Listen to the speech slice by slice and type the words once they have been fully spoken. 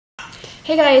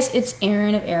Hey guys, it's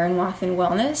Erin of Erin Wathen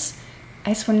Wellness.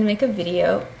 I just wanted to make a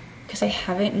video because I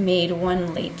haven't made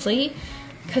one lately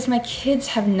because my kids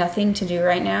have nothing to do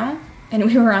right now and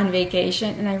we were on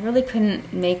vacation and I really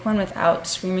couldn't make one without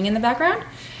screaming in the background.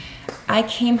 I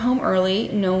came home early.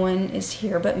 No one is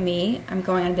here but me. I'm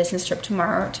going on a business trip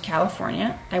tomorrow to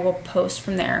California. I will post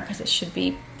from there because it should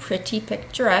be pretty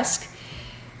picturesque.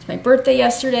 It's my birthday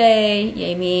yesterday.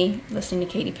 Yay me. Listening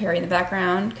to Katy Perry in the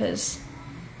background because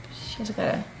she's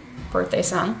got a birthday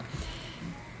song.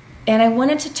 And I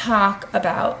wanted to talk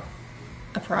about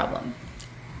a problem.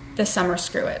 The summer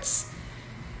screw-its.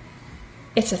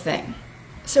 It's a thing.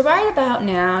 So right about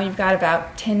now, you've got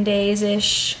about 10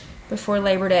 days-ish before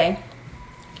Labor Day.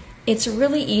 It's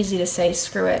really easy to say,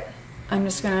 screw it. I'm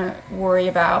just gonna worry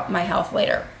about my health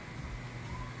later.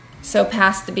 So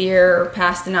past the beer,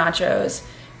 past the nachos,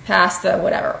 past the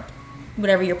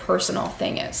whatever your personal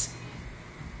thing is.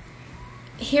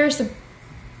 Here's the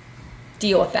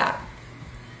deal with that.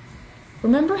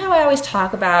 Remember how I always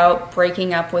talk about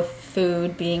breaking up with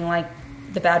food being like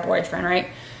the bad boyfriend, right?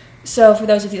 So for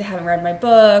those of you that haven't read my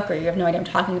book or you have no idea what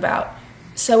I'm talking about,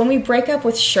 so when we break up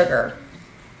with sugar,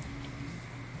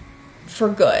 for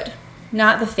good,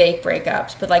 not the fake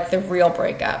breakups, but like the real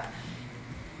breakup,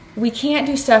 we can't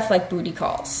do stuff like booty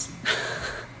calls.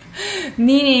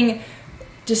 Meaning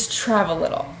just travel a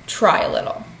little, try a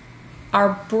little.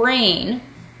 Our brain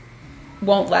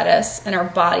won't let us and our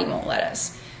body won't let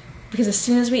us. Because as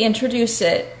soon as we introduce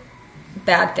it,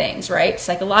 bad things, right?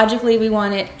 Psychologically we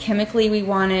want it, chemically we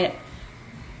want it,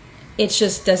 it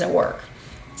just doesn't work.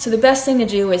 So the best thing to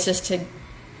do is just to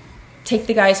take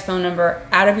the guy's phone number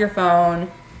out of your phone,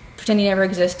 pretend he never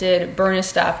existed, burn his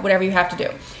stuff, whatever you have to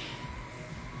do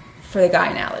for the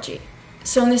guy analogy.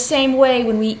 So in the same way,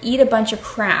 when we eat a bunch of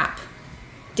crap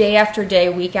day after day,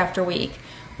 week after week,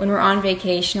 when we're on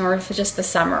vacation or if it's just the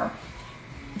summer,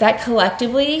 that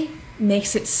collectively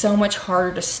makes it so much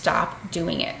harder to stop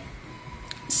doing it.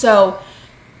 So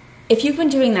if you've been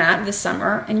doing that this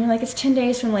summer and you're like, it's 10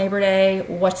 days from Labor Day,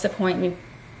 what's the point in me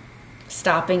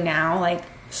stopping now? Like,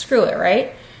 screw it,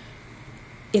 right?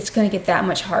 It's going to get that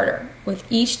much harder. With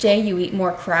each day you eat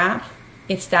more crap,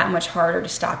 it's that much harder to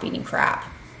stop eating crap.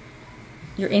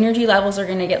 Your energy levels are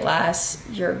going to get less,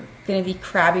 you're going to be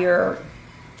crabbier,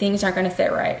 things aren't going to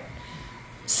fit right.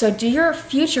 So do your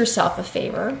future self a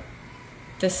favor,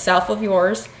 this self of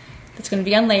yours that's going to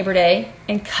be on Labor Day,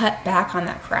 and cut back on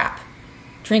that crap.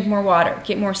 Drink more water,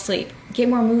 get more sleep, get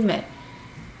more movement.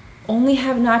 Only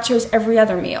have nachos every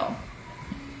other meal.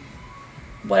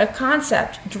 What a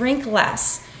concept. Drink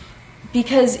less.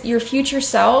 Because your future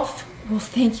self will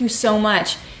thank you so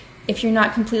much if you're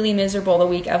not completely miserable the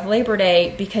week of Labor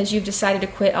Day because you've decided to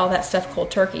quit all that stuff cold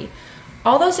turkey.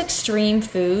 All those extreme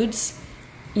foods,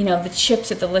 you know, the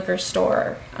chips at the liquor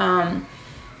store,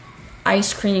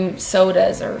 ice cream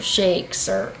sodas or shakes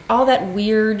or all that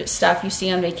weird stuff you see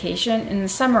on vacation. In the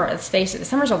summer, let's face it, the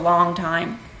summer's a long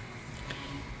time.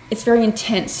 It's very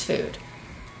intense food.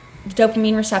 The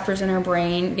dopamine receptors in our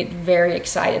brain get very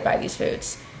excited by these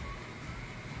foods.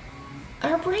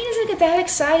 Our brain doesn't get that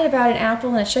excited about an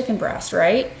apple and a chicken breast,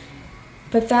 right?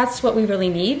 But that's what we really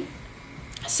need.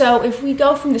 So if we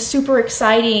go from the super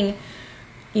exciting,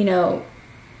 you know,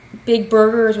 big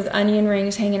burgers with onion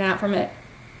rings hanging out from it,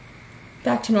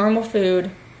 back to normal food,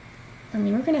 I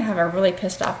mean, we're going to have a really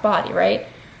pissed off body, right?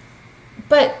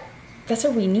 But that's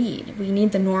what we need. We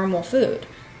need the normal food.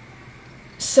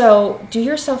 So do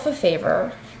yourself a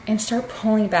favor and start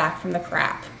pulling back from the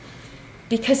crap.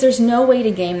 Because there's no way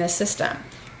to game this system.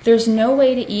 There's no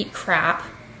way to eat crap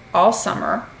all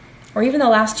summer, or even the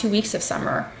last 2 weeks of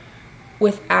summer,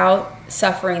 without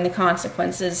suffering the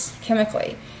consequences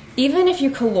chemically. Even if you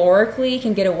calorically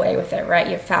can get away with it, right?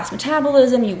 You have fast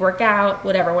metabolism, you work out,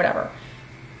 whatever.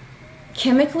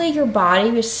 Chemically, your body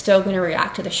is still going to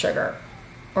react to the sugar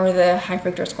or the high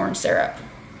fructose corn syrup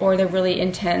or the really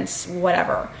intense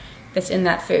whatever that's in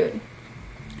that food.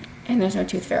 And there's no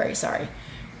tooth fairy, sorry.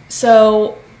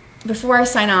 So before I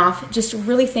sign off, just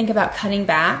really think about cutting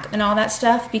back and all that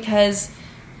stuff because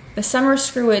the summer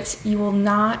screw-its, you will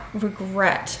not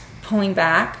regret pulling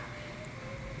back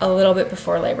a little bit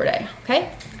before Labor Day, okay?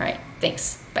 All right,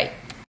 thanks, bye.